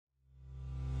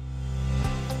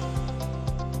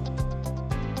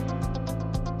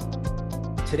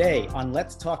Today on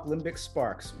Let's Talk Limbic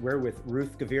Sparks, we're with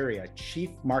Ruth Gaviria,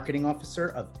 Chief Marketing Officer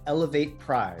of Elevate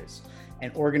Prize,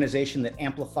 an organization that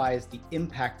amplifies the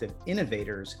impact of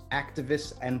innovators,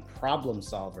 activists, and problem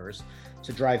solvers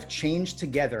to drive change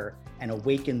together and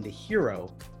awaken the hero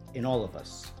in all of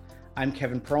us. I'm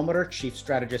Kevin Perlmutter, Chief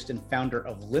Strategist and founder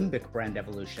of Limbic Brand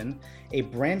Evolution, a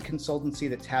brand consultancy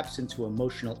that taps into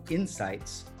emotional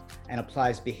insights and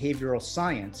applies behavioral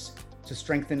science to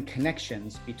strengthen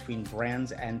connections between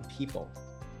brands and people.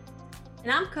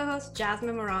 And I'm co-host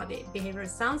Jasmine Moradi, behavioral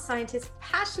sound scientist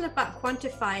passionate about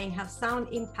quantifying how sound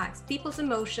impacts people's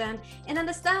emotion and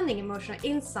understanding emotional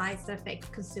insights that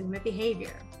affect consumer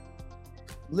behavior.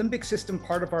 Limbic system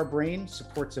part of our brain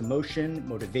supports emotion,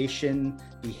 motivation,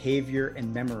 behavior,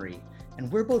 and memory.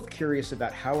 And we're both curious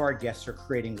about how our guests are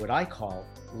creating what I call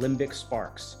limbic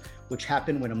sparks, which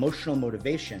happen when emotional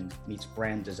motivation meets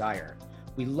brand desire.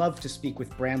 We love to speak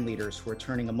with brand leaders who are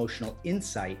turning emotional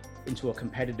insight into a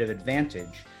competitive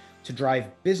advantage to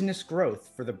drive business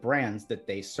growth for the brands that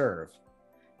they serve.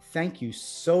 Thank you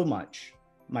so much,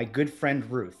 my good friend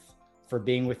Ruth, for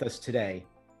being with us today.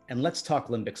 And let's talk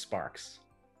Limbic Sparks.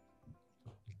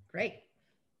 Great.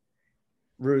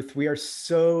 Ruth, we are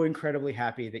so incredibly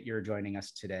happy that you're joining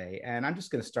us today. And I'm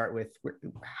just going to start with,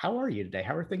 how are you today?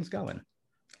 How are things going?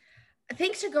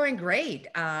 Things are going great.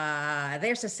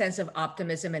 There's a sense of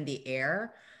optimism in the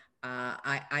air.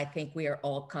 I think we are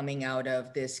all coming out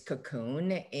of this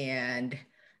cocoon and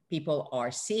people are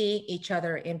seeing each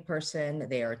other in person.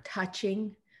 They are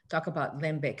touching. Talk about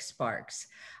limbic sparks.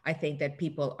 I think that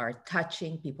people are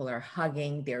touching, people are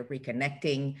hugging, they're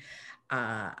reconnecting.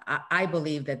 I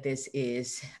believe that this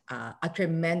is a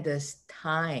tremendous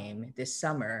time this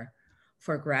summer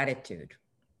for gratitude,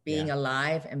 being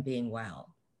alive and being well.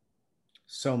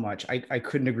 So much. I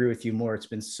couldn't agree with you more. It's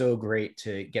been so great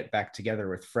to get back together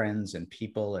with friends and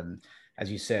people. And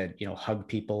as you said, hug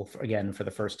people again for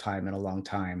the first time in a long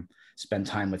time, spend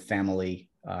time with family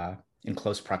in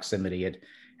close proximity.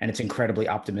 And it's incredibly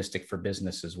optimistic for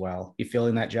business as well. You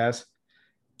feeling that, Jazz?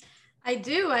 I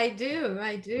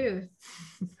do.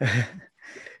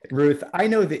 Ruth, I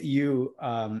know that you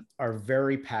are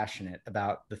very passionate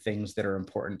about the things that are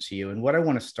important to you. And what I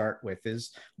want to start with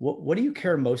is, what do you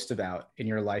care most about in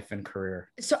your life and career?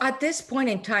 So at this point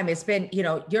in time, it's been,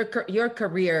 your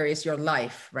career is your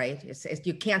life, right?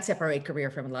 You can't separate career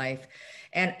from life.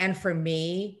 And for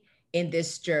me, in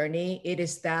this journey, it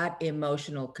is that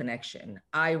emotional connection.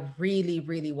 I really,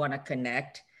 really want to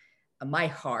connect my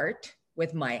heart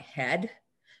with my head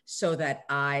so that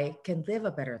I can live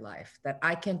a better life, that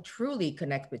I can truly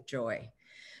connect with joy.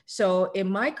 So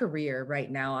in my career right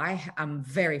now, I'm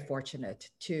very fortunate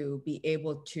to be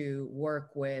able to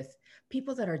work with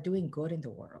people that are doing good in the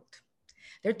world.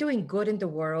 They're doing good in the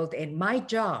world, and my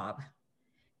job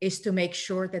is to make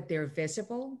sure that they're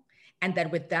visible, and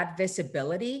that with that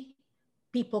visibility,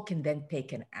 people can then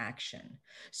take an action.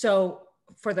 So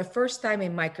for the first time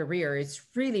in my career, it's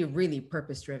really, really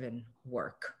purpose-driven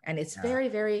work. And it's very,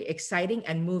 very exciting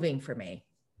and moving for me.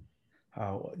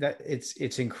 Oh,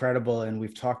 it's incredible. And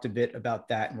we've talked a bit about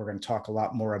that. And we're going to talk a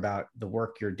lot more about the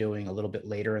work you're doing a little bit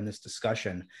later in this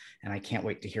discussion. And I can't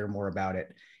wait to hear more about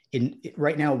it.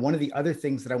 Right now, one of the other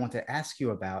things that I want to ask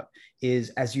you about is,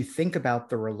 as you think about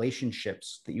the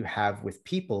relationships that you have with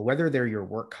people, whether they're your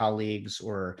work colleagues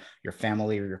or your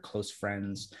family or your close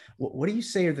friends, what do you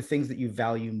say are the things that you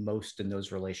value most in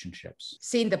those relationships?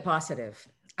 Seeing the positive.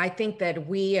 I think that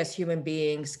we as human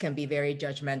beings can be very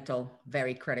judgmental,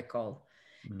 very critical,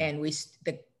 and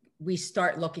we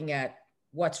start looking at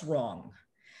what's wrong.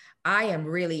 I am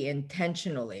really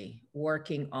intentionally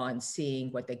working on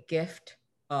seeing what the gift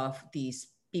of these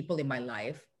people in my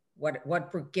life,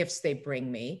 what gifts they bring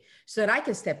me, so that I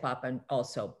can step up and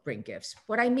also bring gifts.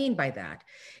 What I mean by that,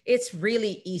 it's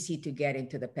really easy to get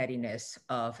into the pettiness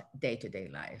of day-to-day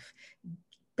life,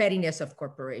 pettiness of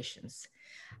corporations.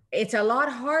 It's a lot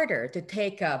harder to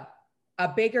take a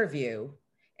bigger view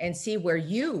and see where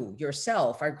you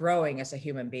yourself are growing as a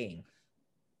human being.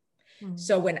 Mm-hmm.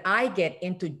 So when I get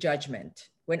into judgment,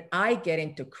 when I get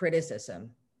into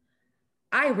criticism,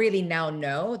 I really now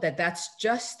know that that's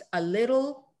just a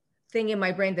little thing in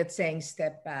my brain that's saying,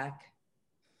 step back.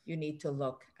 You need to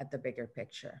look at the bigger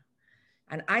picture.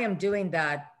 And I am doing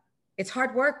that. It's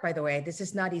hard work, by the way. This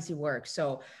is not easy work.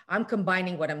 So I'm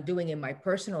combining what I'm doing in my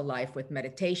personal life with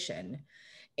meditation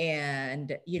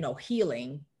and,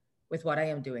 healing with what I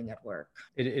am doing at work.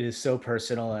 It is so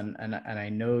personal. And I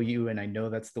know you, and I know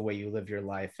that's the way you live your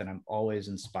life. And I'm always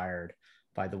inspired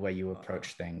by the way you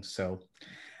approach things. So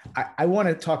I want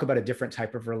to talk about a different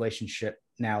type of relationship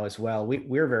now as well.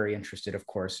 We're very interested, of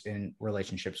course, in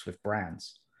relationships with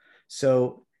brands.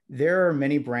 So there are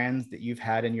many brands that you've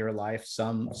had in your life,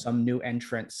 some new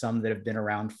entrants, some that have been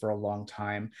around for a long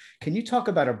time. Can you talk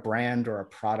about a brand or a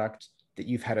product that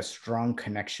you've had a strong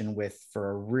connection with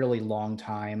for a really long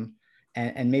time,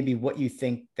 and maybe what you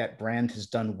think that brand has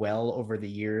done well over the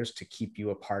years to keep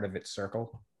you a part of its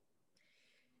circle?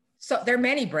 So there are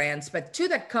many brands, but two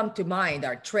that come to mind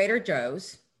are Trader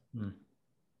Joe's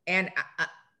and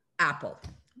Apple.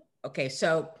 Okay,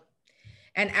 so,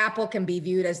 and Apple can be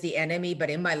viewed as the enemy, but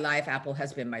in my life, Apple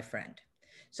has been my friend.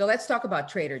 So let's talk about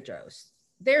Trader Joe's.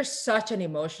 There's such an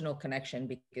emotional connection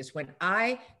because when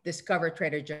I discovered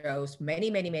Trader Joe's many,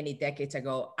 many, many decades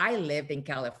ago, I lived in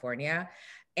California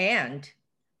and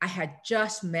I had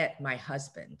just met my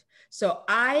husband. So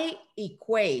I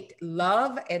equate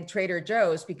love and Trader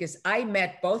Joe's because I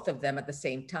met both of them at the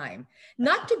same time.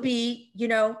 Not to be,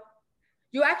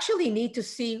 you actually need to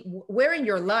see where in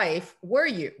your life were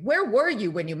you? Where were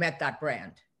you when you met that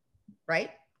brand, right?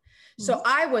 Mm-hmm. So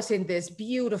I was in this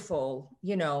beautiful,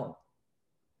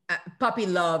 puppy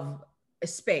love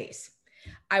space.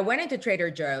 I went into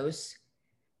Trader Joe's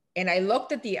and I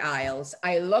looked at the aisles,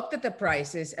 I looked at the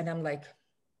prices, and I'm like,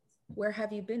 where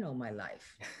have you been all my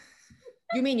life?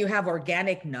 You mean you have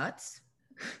organic nuts?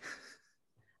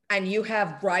 And you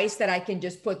have rice that I can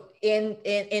just put in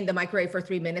the microwave for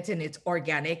 3 minutes and it's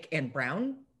organic and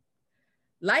brown?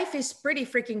 Life is pretty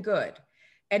freaking good.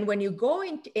 And when you go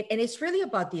into it, and it's really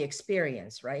about the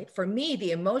experience, right? For me,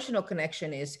 the emotional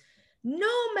connection is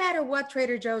no matter what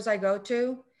Trader Joe's I go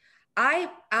to,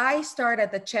 I start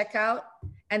at the checkout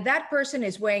and that person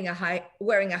is wearing a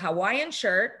Hawaiian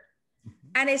shirt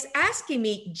and is asking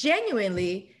me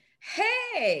genuinely,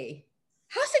 hey,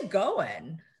 how's it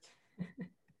going?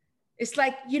 It's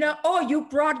like, oh, you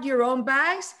brought your own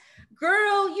bags?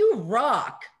 Girl, you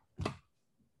rock.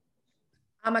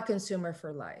 I'm a consumer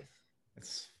for life.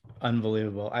 It's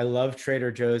unbelievable. I love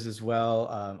Trader Joe's as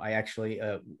well. I actually,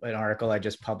 an article I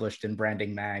just published in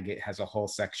Branding Mag, it has a whole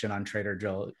section on Trader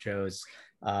Joe's.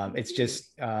 It's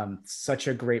just such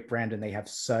a great brand, and they have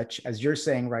such, as you're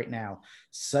saying right now,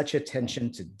 such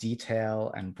attention to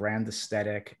detail and brand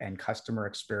aesthetic and customer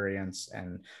experience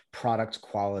and product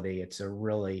quality. It's a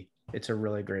really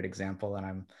great example,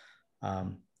 and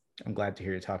I'm glad to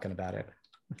hear you talking about it.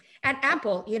 And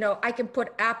Apple, I can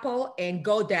put Apple and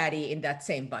GoDaddy in that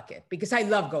same bucket because I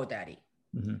love GoDaddy.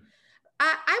 Mm-hmm.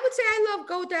 I would say I love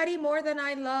GoDaddy more than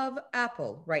I love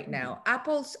Apple right now.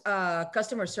 Apple's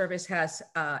customer service has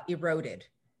eroded.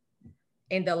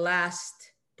 In the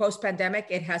last post-pandemic,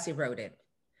 it has eroded.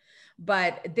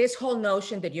 But this whole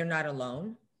notion that you're not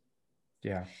alone,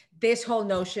 this whole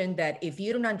notion that if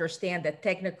you don't understand the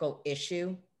technical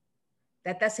issue,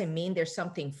 that doesn't mean there's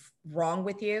something wrong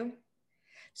with you.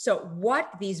 So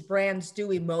what these brands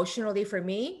do emotionally for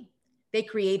me, they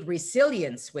create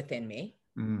resilience within me.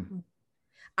 Mm.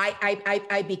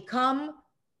 I become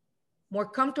more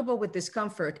comfortable with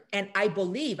discomfort, and I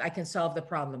believe I can solve the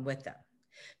problem with them.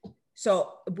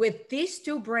 So with these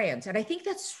two brands, and I think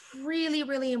that's really,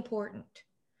 really important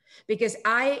because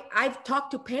I've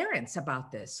talked to parents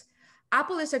about this.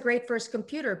 Apple is a great first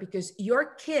computer because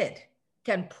your kid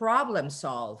can problem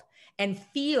solve and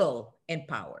feel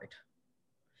empowered.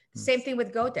 Same thing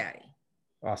with GoDaddy.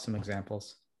 Awesome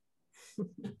examples.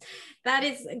 That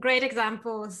is great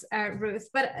examples, Ruth.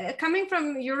 But coming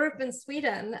from Europe and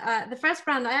Sweden, the first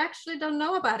brand, I actually don't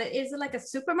know about it. Is it like a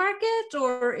supermarket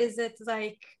or is it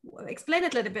like, explain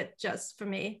it a little bit just for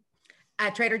me.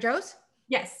 At Trader Joe's?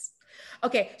 Yes.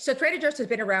 Okay, so Trader Joe's has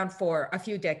been around for a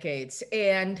few decades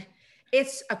and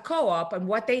it's a co-op. And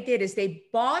what they did is they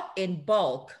bought in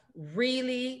bulk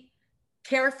really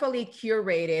carefully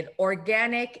curated,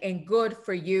 organic and good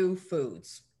for you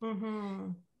foods. Mm-hmm.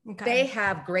 Okay. They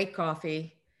have great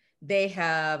coffee. They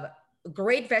have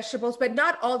great vegetables, but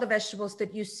not all the vegetables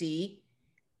that you see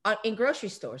in grocery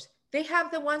stores. They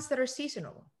have the ones that are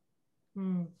seasonal.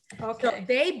 Mm. Okay. So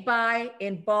they buy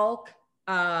in bulk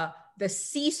the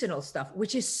seasonal stuff,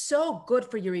 which is so good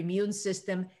for your immune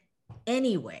system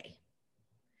anyway.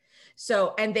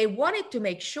 So, and they wanted to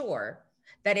make sure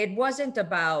that it wasn't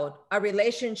about a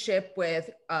relationship with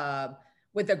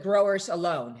the growers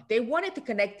alone. They wanted to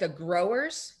connect the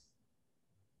growers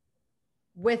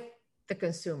with the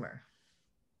consumer.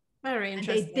 Very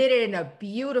interesting. And they did it in a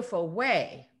beautiful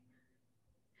way.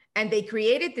 And they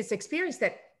created this experience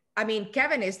that,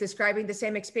 Kevin is describing the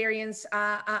same experience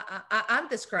I'm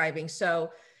describing.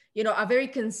 So, a very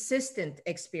consistent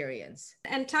experience.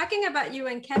 And talking about you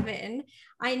and Kevin,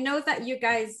 I know that you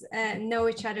guys know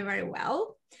each other very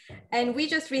well. And we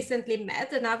just recently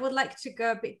met, and I would like to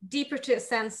go a bit deeper to a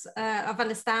sense of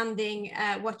understanding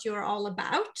what you're all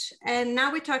about. And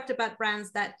now we talked about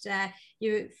brands that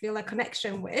you feel a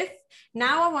connection with.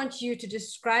 Now I want you to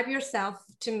describe yourself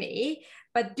to me,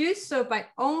 but do so by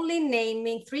only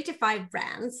naming 3 to 5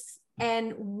 brands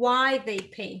and why they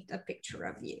paint a picture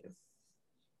of you.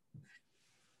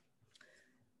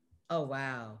 Oh,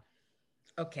 wow.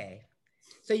 Okay.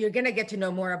 So you're going to get to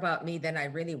know more about me than I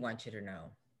really want you to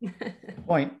know.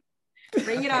 Point.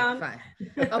 Bring it on. Fine.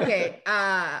 Okay.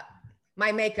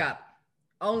 My makeup,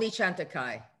 only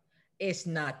Chantecaille, is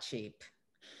not cheap.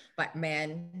 But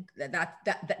man,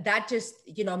 that just,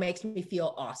 makes me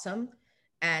feel awesome.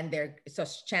 And so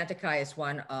Chantecaille is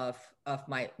one of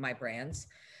my brands.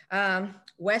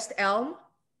 West Elm,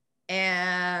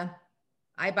 and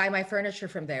I buy my furniture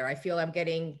from there. I feel I'm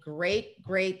getting great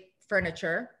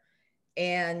furniture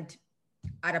and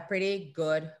at a pretty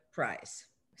good price.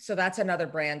 So that's another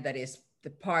brand that is the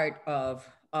part of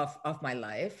my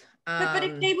life. But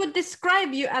if they would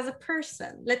describe you as a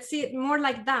person, let's see it more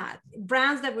like that.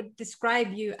 Brands that would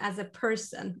describe you as a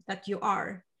person that you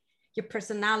are, your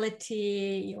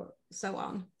personality, so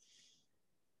on.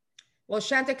 Well,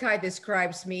 Chantecaille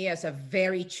describes me as a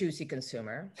very choosy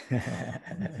consumer,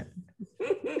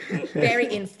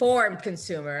 very informed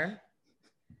consumer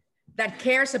that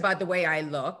cares about the way I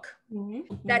look,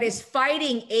 that is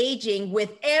fighting aging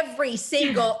with every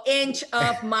single inch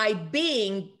of my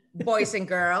being, boys and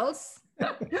girls.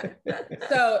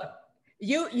 So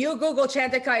you Google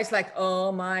Chantecaille, it's like,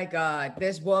 oh my God,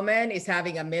 this woman is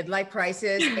having a midlife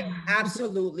crisis and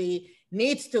absolutely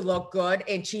needs to look good,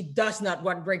 and she does not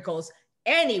want wrinkles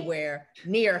anywhere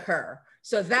near her.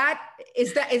 So is that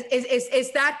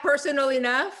personal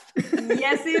enough?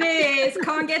 Yes, it is.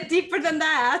 Can't get deeper than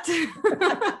that.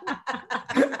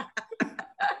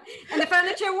 And the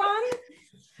furniture one,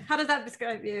 how does that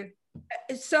describe you?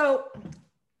 So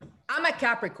I'm a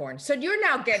Capricorn. So you're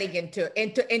now getting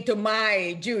into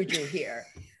my juju here.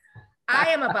 I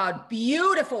am about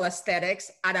beautiful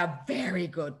aesthetics at a very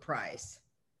good price.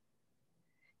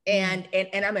 And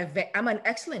I'm an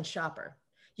excellent shopper.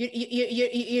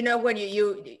 You know, when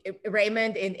you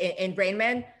Raymond in Rain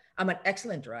Man, I'm an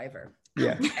excellent driver.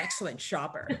 Yeah. I'm an excellent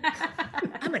shopper.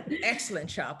 I'm an excellent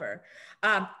shopper.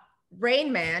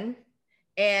 Rain Man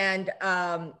and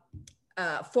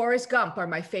Forrest Gump are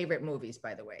my favorite movies,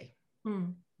 by the way.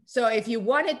 So if you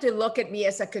wanted to look at me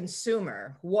as a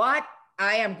consumer, what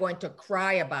I am going to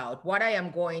cry about, what I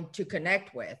am going to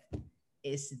connect with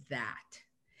is that.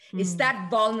 It's that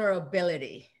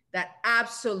vulnerability, that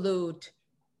absolute,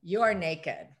 you're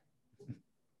naked.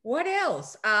 What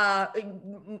else?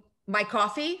 My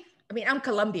coffee. I mean, I'm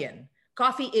Colombian.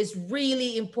 Coffee is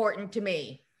really important to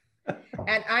me.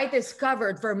 And I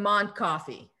discovered Vermont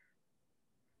coffee.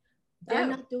 They're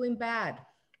not doing bad.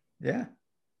 Yeah.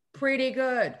 Pretty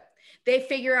good. They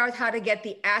figure out how to get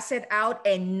the acid out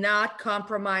and not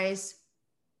compromise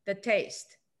the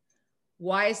taste.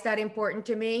 Why is that important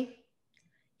to me?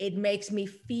 It makes me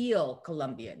feel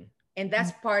Colombian. And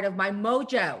that's part of my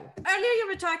mojo. Earlier you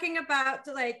were talking about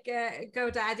like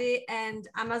GoDaddy and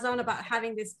Amazon, about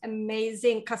having this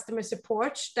amazing customer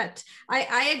support that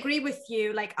I agree with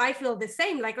you. Like, I feel the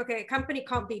same. Like, okay, a company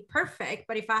can't be perfect,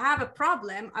 but if I have a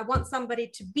problem, I want somebody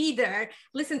to be there,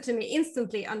 listen to me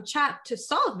instantly on chat to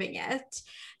solving it.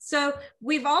 So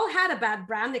we've all had a bad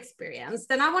brand experience.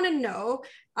 Then I want to know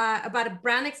about a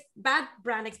bad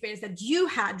brand experience that you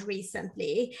had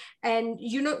recently. And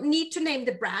you don't need to name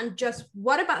the brand, just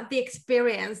what about the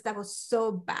experience that was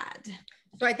so bad?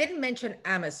 So I didn't mention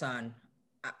Amazon.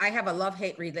 I have a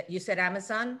love-hate, you said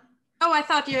Amazon? Oh, I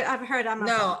thought I've heard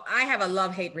Amazon. No, I have a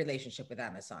love-hate relationship with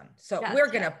Amazon. So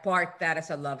we're going to park that as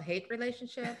a love-hate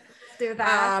relationship. Let's do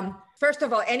that. First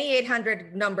of all, any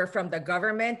 800 number from the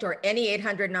government or any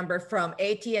 800 number from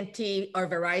AT&T or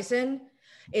Verizon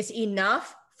is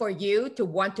enough for you to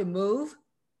want to move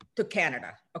to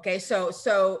Canada. Okay, so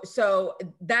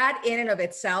that in and of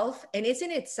itself, and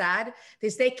isn't it sad?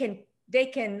 Because they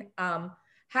can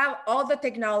have all the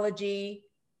technology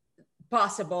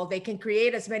possible. They can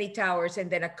create as many towers, and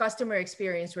then a customer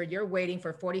experience where you're waiting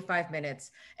for 45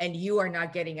 minutes and you are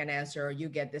not getting an answer or you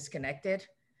get disconnected.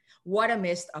 What a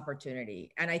missed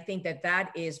opportunity. And I think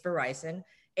that is Verizon.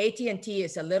 AT&T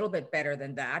is a little bit better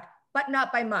than that, but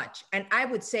not by much. And I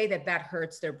would say that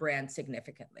hurts their brand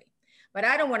significantly. But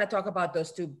I don't want to talk about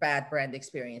those two bad brand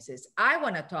experiences. I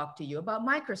want to talk to you about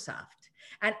Microsoft.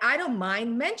 And I don't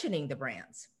mind mentioning the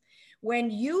brands. When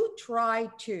you try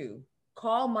to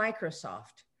call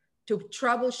Microsoft to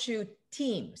troubleshoot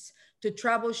Teams, to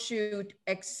troubleshoot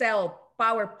Excel,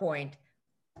 PowerPoint,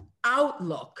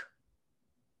 Outlook,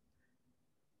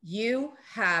 you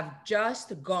have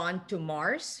just gone to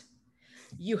Mars.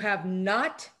 You have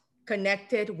not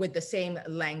connected with the same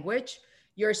language.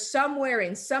 You're somewhere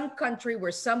in some country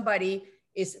where somebody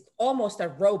is almost a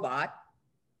robot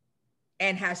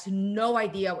and has no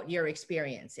idea what you're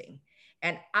experiencing.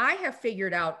 And I have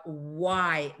figured out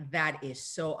why that is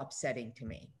so upsetting to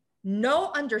me.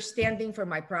 No understanding for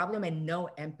my problem and no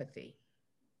empathy.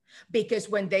 Because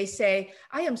when they say,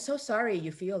 I am so sorry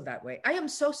you feel that way. I am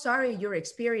so sorry you're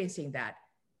experiencing that.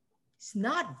 It's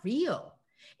not real.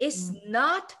 It's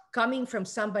not coming from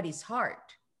somebody's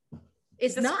heart.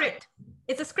 It's not. Script.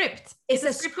 It's a script. It's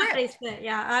a script.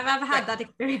 Yeah, I've had that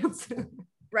experience.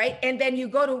 Right. And then you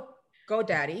go to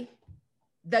GoDaddy.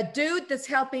 The dude that's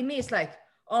helping me is like,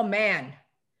 oh man,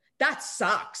 that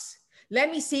sucks. Let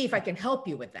me see if I can help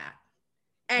you with that.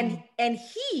 And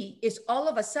he is all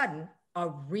of a sudden a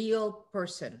real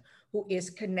person who is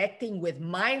connecting with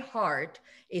my heart,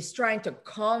 is trying to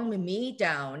calm me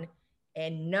down,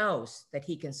 and knows that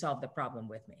he can solve the problem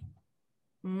with me.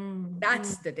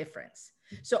 That's the difference.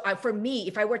 So for me,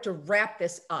 if I were to wrap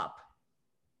this up,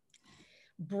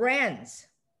 brands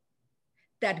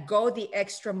that go the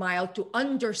extra mile to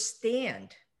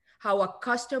understand how a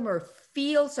customer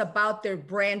feels about their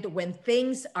brand when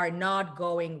things are not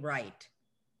going right.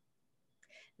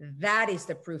 That is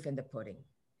the proof in the pudding.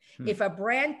 If a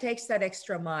brand takes that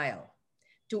extra mile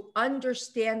to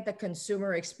understand the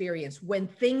consumer experience when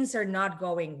things are not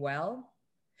going well,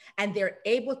 and they're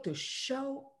able to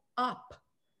show up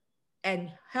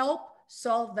and help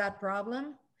solve that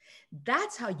problem,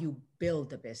 that's how you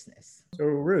build a business. So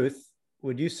Ruth,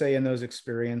 would you say in those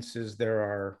experiences there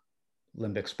are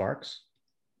limbic sparks?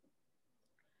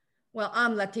 Well,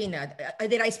 I'm Latina.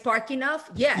 Did I spark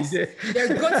enough? Yes. They're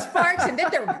good sparks, and then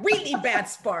they're really bad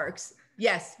sparks.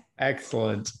 Yes.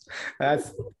 Excellent.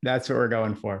 That's what we're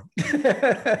going for.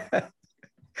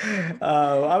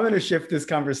 I'm going to shift this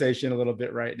conversation a little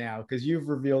bit right now, because you've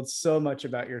revealed so much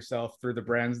about yourself through the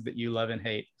brands that you love and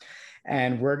hate.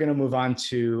 And we're going to move on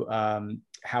to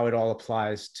how it all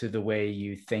applies to the way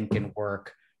you think and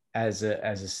work as a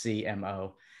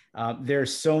CMO.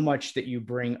 There's so much that you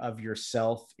bring of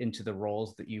yourself into the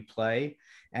roles that you play.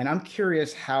 And I'm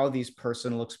curious how these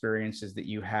personal experiences that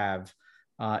you have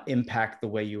impact the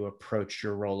way you approach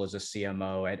your role as a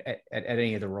CMO at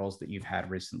any of the roles that you've had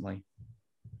recently.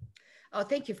 Oh,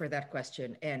 thank you for that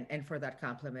question and for that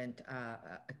compliment,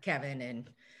 Kevin. And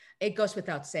it goes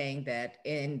without saying that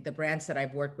in the brands that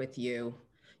I've worked with you,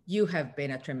 you have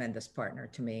been a tremendous partner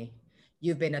to me.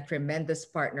 You've been a tremendous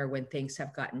partner when things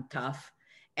have gotten tough.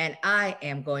 And I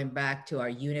am going back to our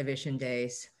Univision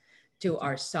days, to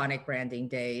our Sonic branding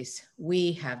days.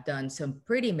 We have done some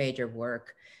pretty major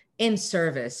work in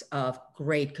service of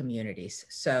great communities.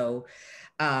 So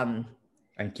thank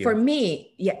you. For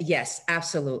me, yes,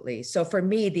 absolutely. So for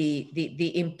me,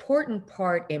 the important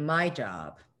part in my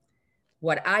job,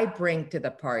 what I bring to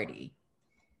the party,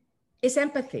 is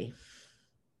empathy.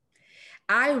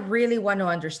 I really want to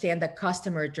understand the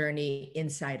customer journey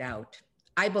inside out.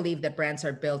 I believe that brands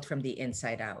are built from the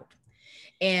inside out.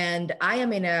 And I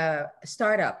am in a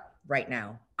startup right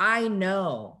now. I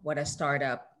know what a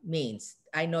startup means.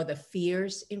 I know the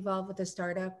fears involved with a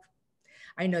startup.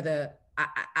 I know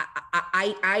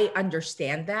I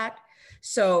understand that.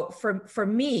 So for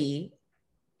me,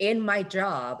 in my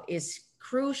job, is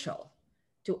crucial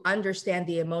to understand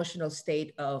the emotional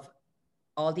state of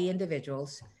all the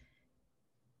individuals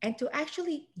and to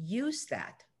actually use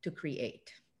that to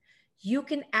create. You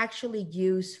can actually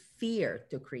use fear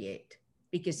to create,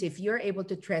 because if you're able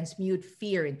to transmute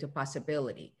fear into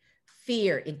possibility,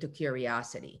 fear into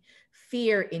curiosity,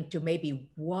 fear into maybe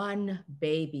one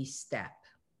baby step,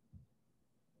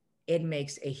 it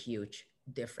makes a huge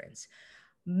difference.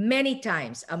 Many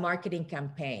times, a marketing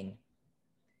campaign,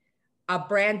 a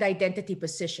brand identity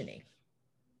positioning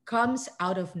comes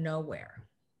out of nowhere.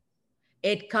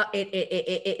 It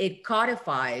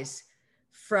codifies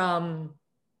from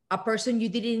a person you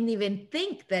didn't even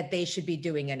think that they should be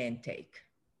doing an intake.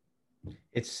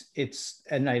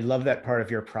 And I love that part of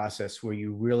your process where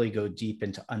you really go deep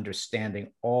into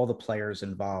understanding all the players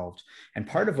involved. And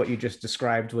part of what you just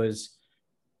described was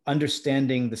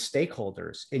understanding the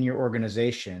stakeholders in your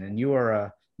organization. And you are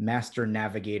a master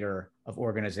navigator of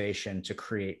organization to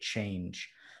create change.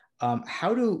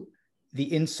 How do the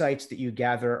insights that you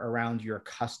gather around your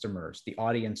customers, the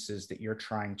audiences that you're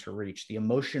trying to reach, the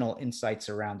emotional insights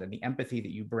around and the empathy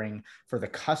that you bring for the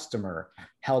customer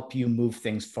help you move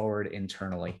things forward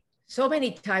internally? So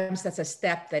many times that's a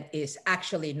step that is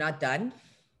actually not done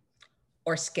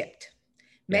or skipped.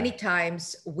 Many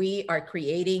times we are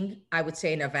creating, I would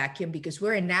say, in a vacuum because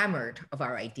we're enamored of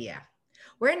our idea.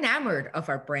 We're enamored of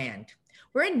our brand.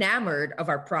 We're enamored of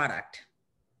our product.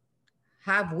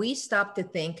 Have we stopped to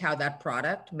think how that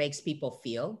product makes people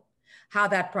feel? How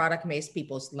that product makes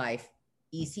people's life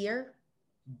easier,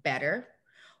 better,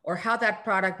 or how that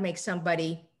product makes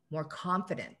somebody more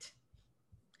confident,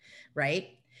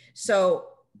 right? So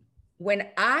when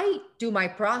I do my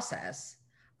process,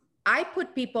 I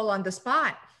put people on the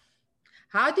spot.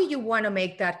 How do you want to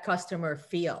make that customer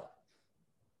feel?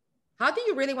 How do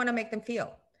you really want to make them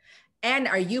feel? And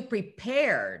are you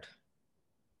prepared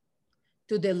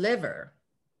to deliver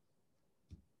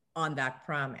on that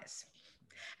promise?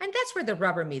 And that's where the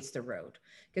rubber meets the road.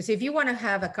 Because if you want to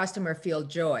have a customer feel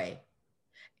joy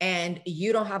and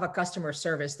you don't have a customer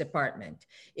service department,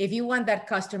 if you want that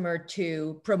customer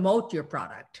to promote your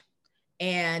product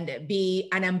and be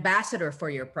an ambassador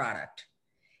for your product,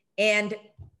 and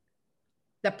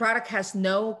the product has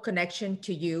no connection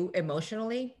to you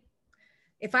emotionally,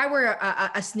 if I were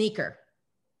a sneaker,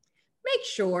 make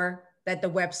sure that the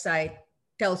website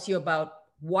tells you about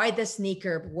why the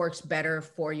sneaker works better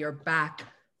for your back,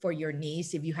 for your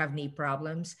knees, if you have knee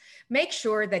problems. Make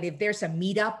sure that if there's a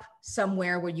meetup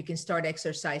somewhere where you can start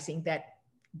exercising, that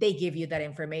they give you that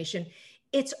information.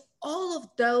 It's all of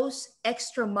those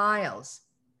extra miles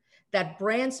that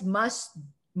brands must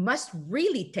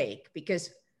really take, because,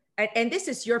 and this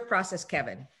is your process,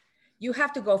 Kevin. You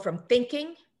have to go from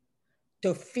thinking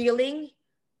to feeling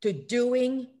to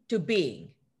doing to being.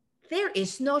 There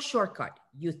is no shortcut.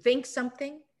 You think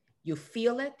something, you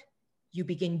feel it, you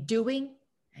begin doing,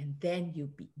 and then you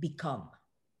become.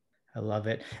 I love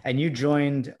it. And you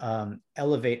joined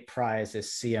Elevate Prize as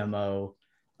CMO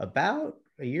about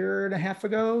a year and a half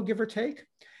ago, give or take.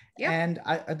 Yep. And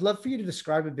I'd love for you to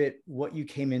describe a bit what you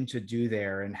came in to do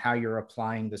there and how you're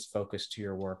applying this focus to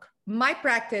your work. My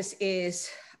practice is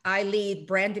I lead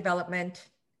brand development,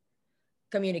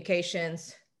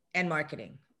 communications, and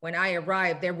marketing. When I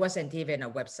arrived, there wasn't even a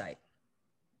website.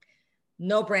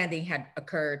 No branding had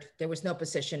occurred. There was no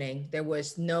positioning. There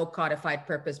was no codified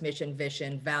purpose, mission,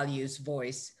 vision, values,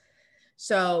 voice.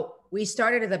 So we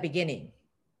started at the beginning.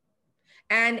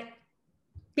 And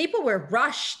people were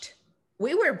rushed.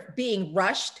 We were being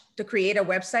rushed to create a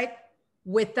website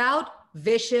without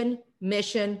vision,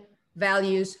 mission,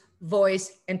 values,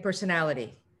 voice, and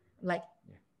personality. Like,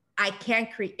 I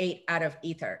can't create out of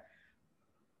ether.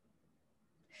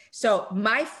 So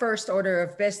my first order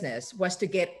of business was to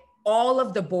get all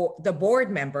of the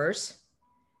board members,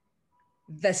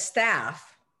 the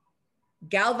staff,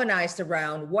 galvanized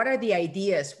around what are the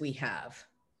ideas we have.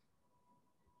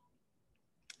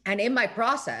 And in my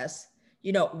process,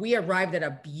 you know, we arrived at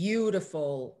a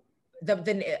beautiful,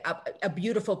 a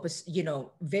beautiful, you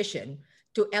know, vision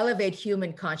to elevate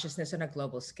human consciousness on a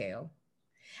global scale,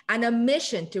 and a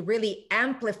mission to really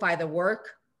amplify the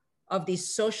work of these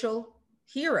social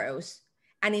heroes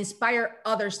and inspire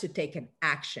others to take an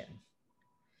action.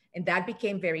 And that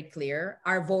became very clear.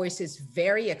 Our voice is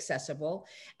very accessible.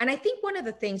 And I think one of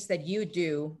the things that you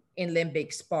do in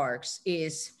Limbic Sparks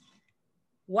is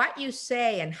what you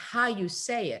say and how you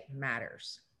say it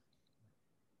matters.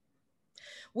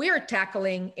 We are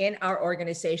tackling in our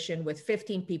organization with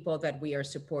 15 people that we are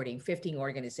supporting, 15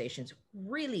 organizations,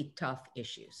 really tough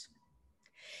issues.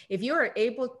 If you are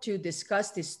able to discuss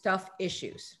these tough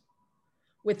issues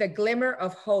with a glimmer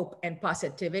of hope and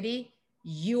positivity,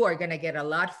 you are going to get a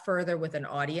lot further with an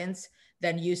audience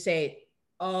than you say,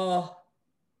 oh,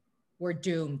 we're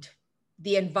doomed.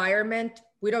 The environment,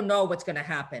 we don't know what's going to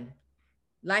happen.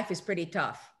 Life is pretty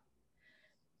tough.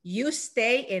 You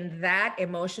stay in that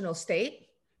emotional state,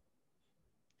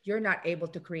 you're not able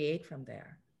to create from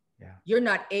there. Yeah. You're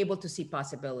not able to see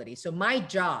possibility. So my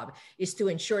job is to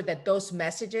ensure that those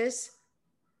messages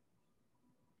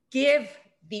give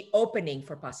the opening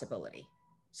for possibility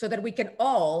so that we can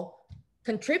all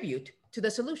contribute to the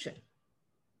solution.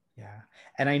 Yeah.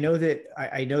 And I know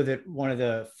that one of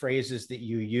the phrases that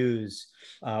you use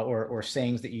or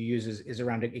sayings that you use is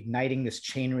around igniting this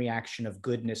chain reaction of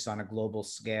goodness on a global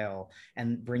scale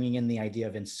and bringing in the idea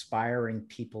of inspiring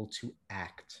people to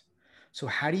act. So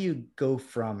how do you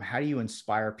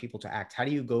inspire people to act? How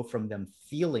do you go from them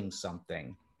feeling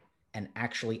something and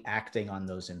actually acting on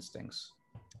those instincts?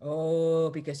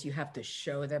 Oh, because you have to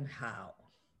show them how.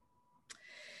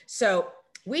 So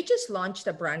we just launched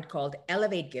a brand called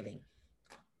Elevate Giving.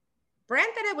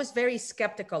 Brand that I was very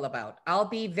skeptical about. I'll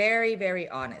be very, very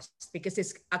honest, because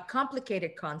it's a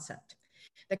complicated concept.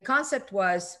 The concept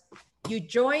was, you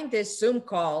join this Zoom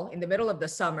call in the middle of the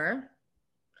summer,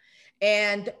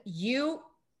 and you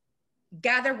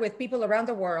gather with people around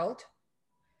the world.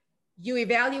 You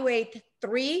evaluate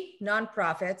 3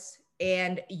 nonprofits,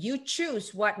 and you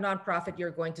choose what nonprofit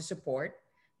you're going to support.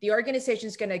 The organization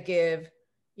is going to give,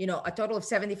 a total of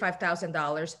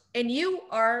 $75,000, and you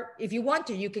are, if you want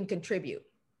to, you can contribute.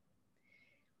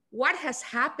 What has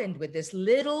happened with this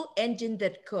little engine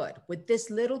that could, with this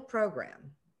little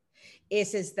program,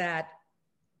 is that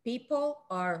people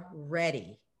are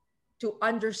ready to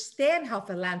understand how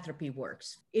philanthropy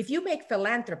works. If you make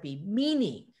philanthropy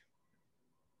meaning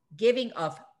giving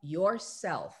of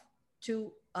yourself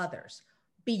to others,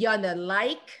 beyond a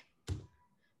like,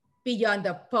 beyond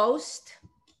a post,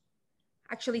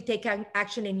 actually take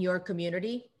action in your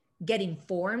community, get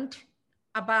informed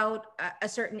about a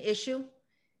certain issue.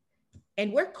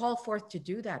 And we're called forth to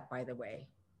do that, by the way.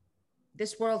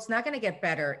 This world's not going to get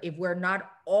better if we're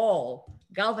not all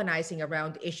galvanizing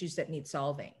around issues that need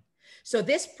solving. So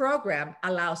this program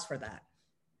allows for that.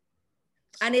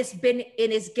 And it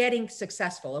is getting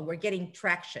successful, and we're getting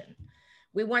traction.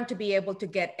 We want to be able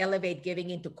to elevate giving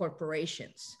into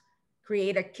corporations,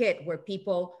 create a kit where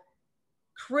people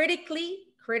critically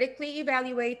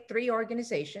evaluate 3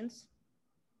 organizations.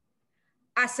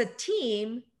 As a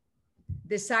team,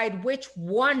 decide which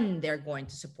one they're going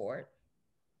to support,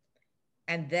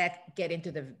 and that get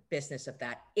into the business of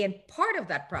that. And part of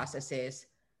that process is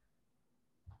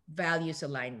values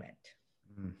alignment.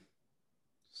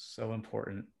 So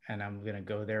important. And I'm going to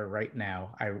go there right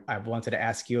now. I wanted to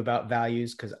ask you about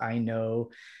values because I know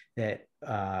that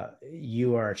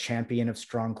you are a champion of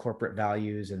strong corporate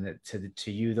values, and that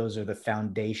to you, those are the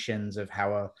foundations of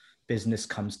how a business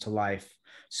comes to life.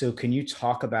 So can you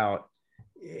talk about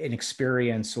an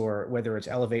experience, or whether it's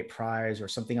Elevate Prize or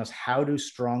something else, how do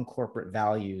strong corporate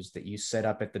values that you set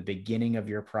up at the beginning of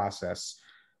your process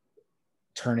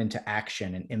turn into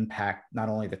action and impact not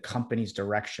only the company's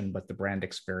direction, but the brand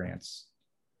experience?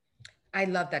 I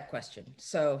love that question.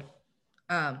 So,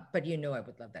 but I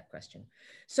would love that question.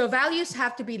 So values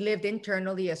have to be lived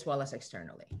internally as well as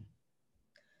externally.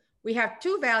 We have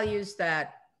 2 values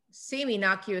that seem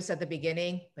innocuous at the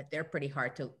beginning, but they're pretty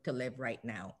hard to live right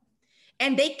now.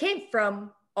 And they came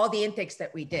from all the intakes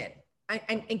that we did.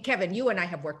 And Kevin, you and I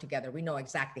have worked together. We know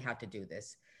exactly how to do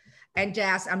this. And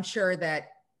Jazz, I'm sure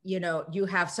that, you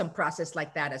have some process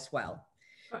like that as well.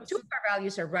 2 of our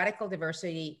values are radical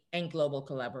diversity and global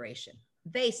collaboration.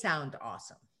 They sound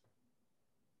awesome.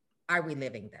 Are we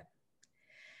living them?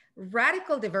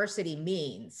 Radical diversity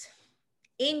means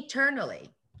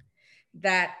internally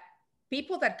that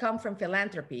people that come from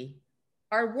philanthropy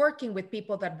are working with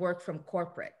people that work from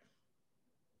corporate.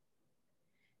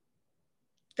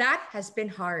 That has been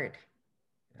hard.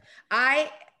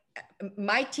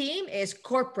 My team is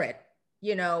corporate,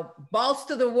 balls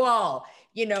to the wall,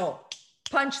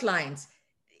 punchlines,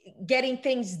 getting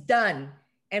things done.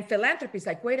 And philanthropy is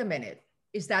like, wait a minute,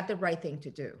 is that the right thing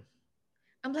to do?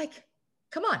 I'm like,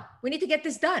 come on, we need to get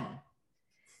this done.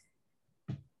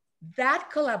 That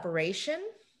collaboration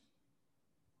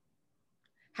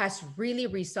has really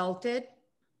resulted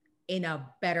in a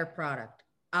better product,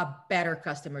 a better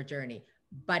customer journey,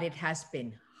 but it has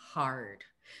been hard.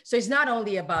 So it's not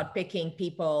only about picking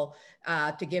people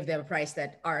to give them a price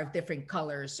that are of different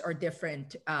colors or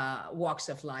different walks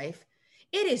of life.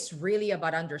 It is really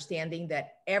about understanding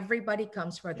that everybody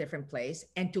comes from a different place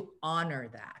and to honor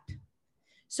that.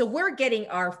 So we're getting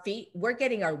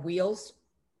our wheels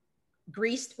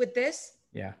greased with this.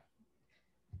 Yeah.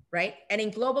 Right. And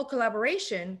in global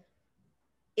collaboration,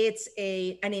 it's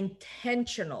an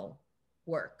intentional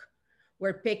work.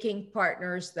 We're picking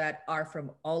partners that are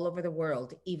from all over the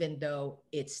world, even though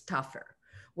it's tougher.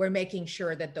 We're making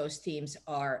sure that those teams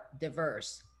are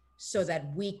diverse so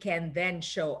that we can then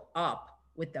show up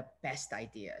with the best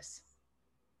ideas.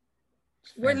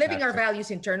 Fantastic. We're living our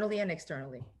values internally and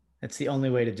externally. It's the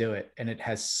only way to do it. And it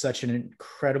has such an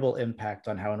incredible impact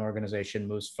on how an organization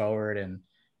moves forward and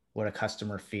what a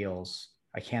customer feels.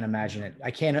 I can't imagine it.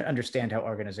 I can't understand how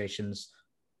organizations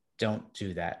don't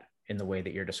do that in the way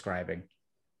that you're describing.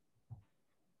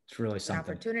 It's really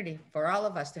something. An opportunity for all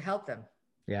of us to help them.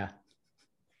 Yeah,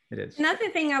 it is. Another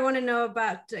thing I want to know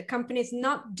about companies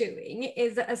not doing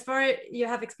is, as far as you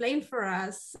have explained for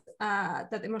us,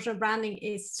 that emotional branding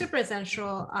is super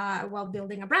essential while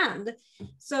building a brand.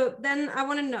 So then I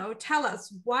want to know, tell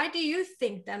us, why do you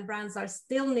think then brands are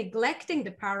still neglecting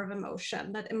the power of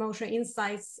emotion, that emotional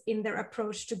insights in their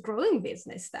approach to growing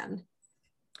business then?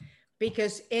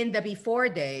 Because in the before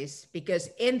days, because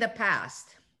in the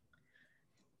past,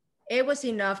 it was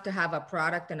enough to have a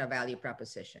product and a value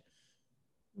proposition.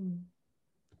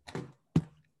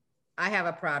 I have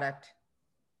a product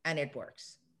and it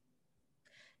works.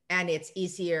 And it's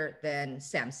easier than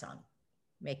Samsung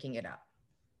making it up.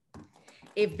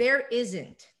 If there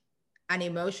isn't an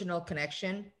emotional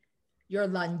connection, your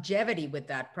longevity with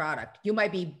that product, you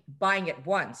might be buying it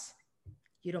once,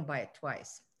 you don't buy it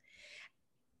twice.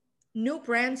 New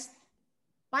brands,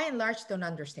 by and large, don't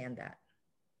understand that.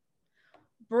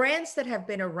 Brands that have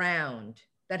been around,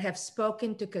 that have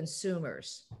spoken to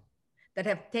consumers, that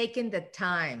have taken the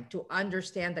time to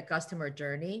understand the customer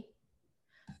journey,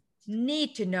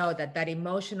 need to know that that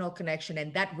emotional connection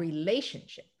and that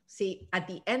relationship. See, at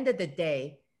the end of the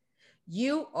day,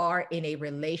 you are in a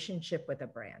relationship with a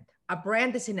brand. A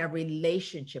brand is in a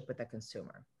relationship with a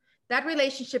consumer. That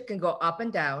relationship can go up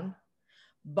and down,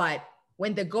 but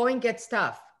when the going gets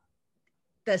tough,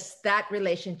 does that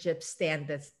relationship stand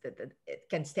it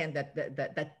can stand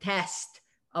the test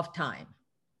of time?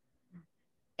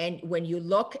 And when you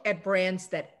look at brands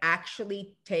that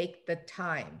actually take the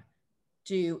time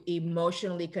to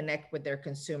emotionally connect with their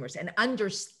consumers and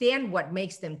understand what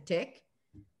makes them tick,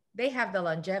 they have the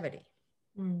longevity.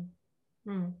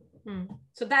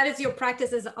 So that is your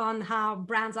practices on how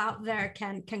brands out there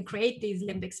can create these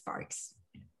limbic sparks.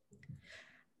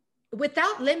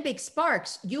 Without limbic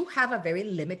sparks, you have a very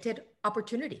limited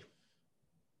opportunity.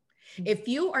 If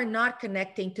you are not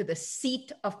connecting to the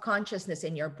seat of consciousness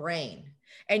in your brain,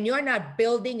 and you're not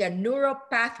building a neural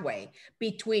pathway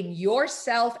between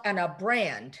yourself and a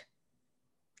brand,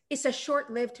 it's a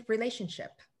short-lived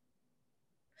relationship.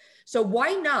 So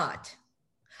why not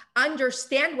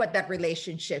understand what that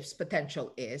relationship's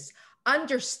potential is,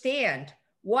 understand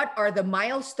what are the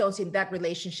milestones in that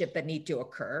relationship that need to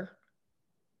occur,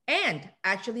 and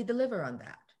actually deliver on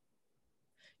that.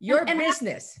 Your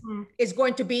business is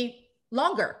going to be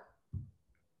longer.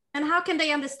 And how can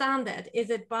they understand that? Is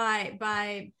it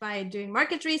by doing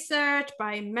market research,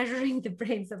 by measuring the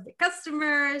brains of the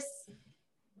customers?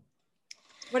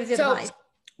 What is your advice?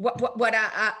 What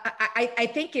I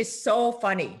think is so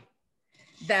funny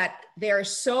that there are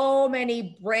so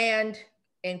many brand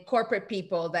and corporate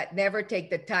people that never take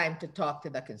the time to talk to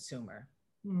the consumer,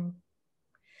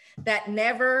 that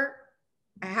never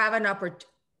have an opportunity.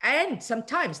 And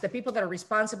sometimes the people that are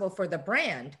responsible for the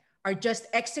brand are just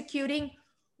executing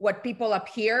what people up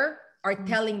here are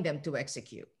telling them to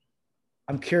execute.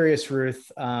 I'm curious,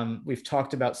 Ruth, we've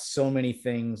talked about so many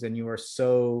things and you are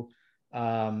so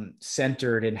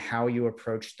centered in how you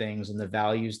approach things and the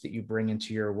values that you bring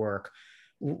into your work.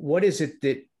 What is it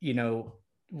that,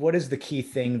 what is the key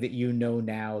thing that you know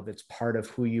now that's part of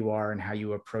who you are and how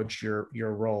you approach your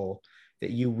role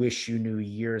that you wish you knew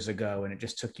years ago and it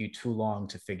just took you too long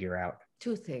to figure out?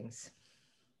 Two things: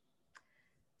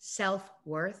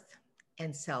 self-worth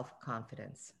and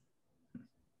self-confidence.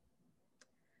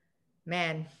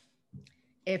 Man,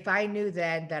 if I knew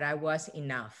then that I was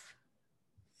enough,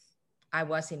 I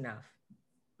was enough.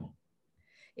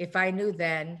 If I knew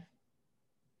then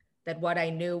that what I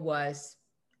knew was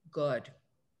good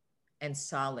and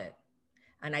solid,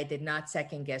 and I did not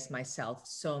second guess myself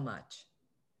so much,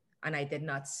 and I did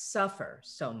not suffer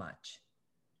so much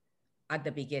at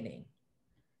the beginning,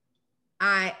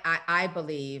 I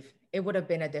believe it would have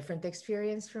been a different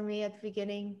experience for me at the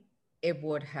beginning. It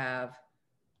would have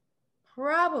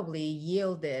probably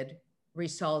yielded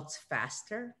results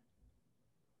faster.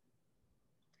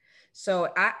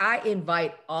 So I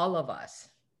invite all of us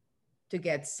to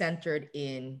get centered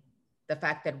in the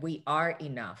fact that we are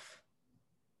enough.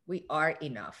 We are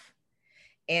enough.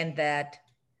 And that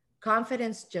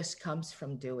confidence just comes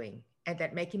from doing, and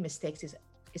that making mistakes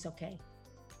is okay.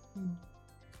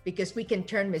 Because we can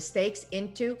turn mistakes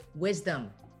into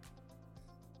wisdom.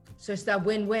 So it's that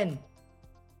win-win.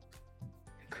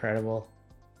 Incredible.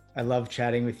 I love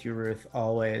chatting with you, Ruth,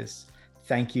 always.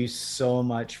 Thank you so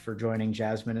much for joining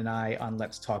Jasmine and I on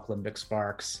Let's Talk Limbic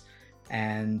Sparks.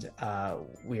 And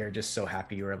we are just so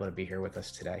happy you were able to be here with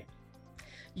us today.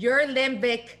 Your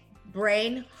limbic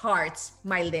brain hearts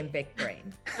my limbic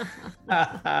brain.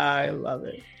 I love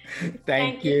it.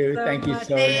 Thank you. Thank you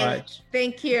so much.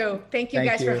 Thank you. Thank you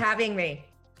guys for having me.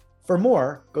 For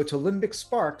more, go to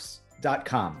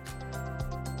limbicsparks.com.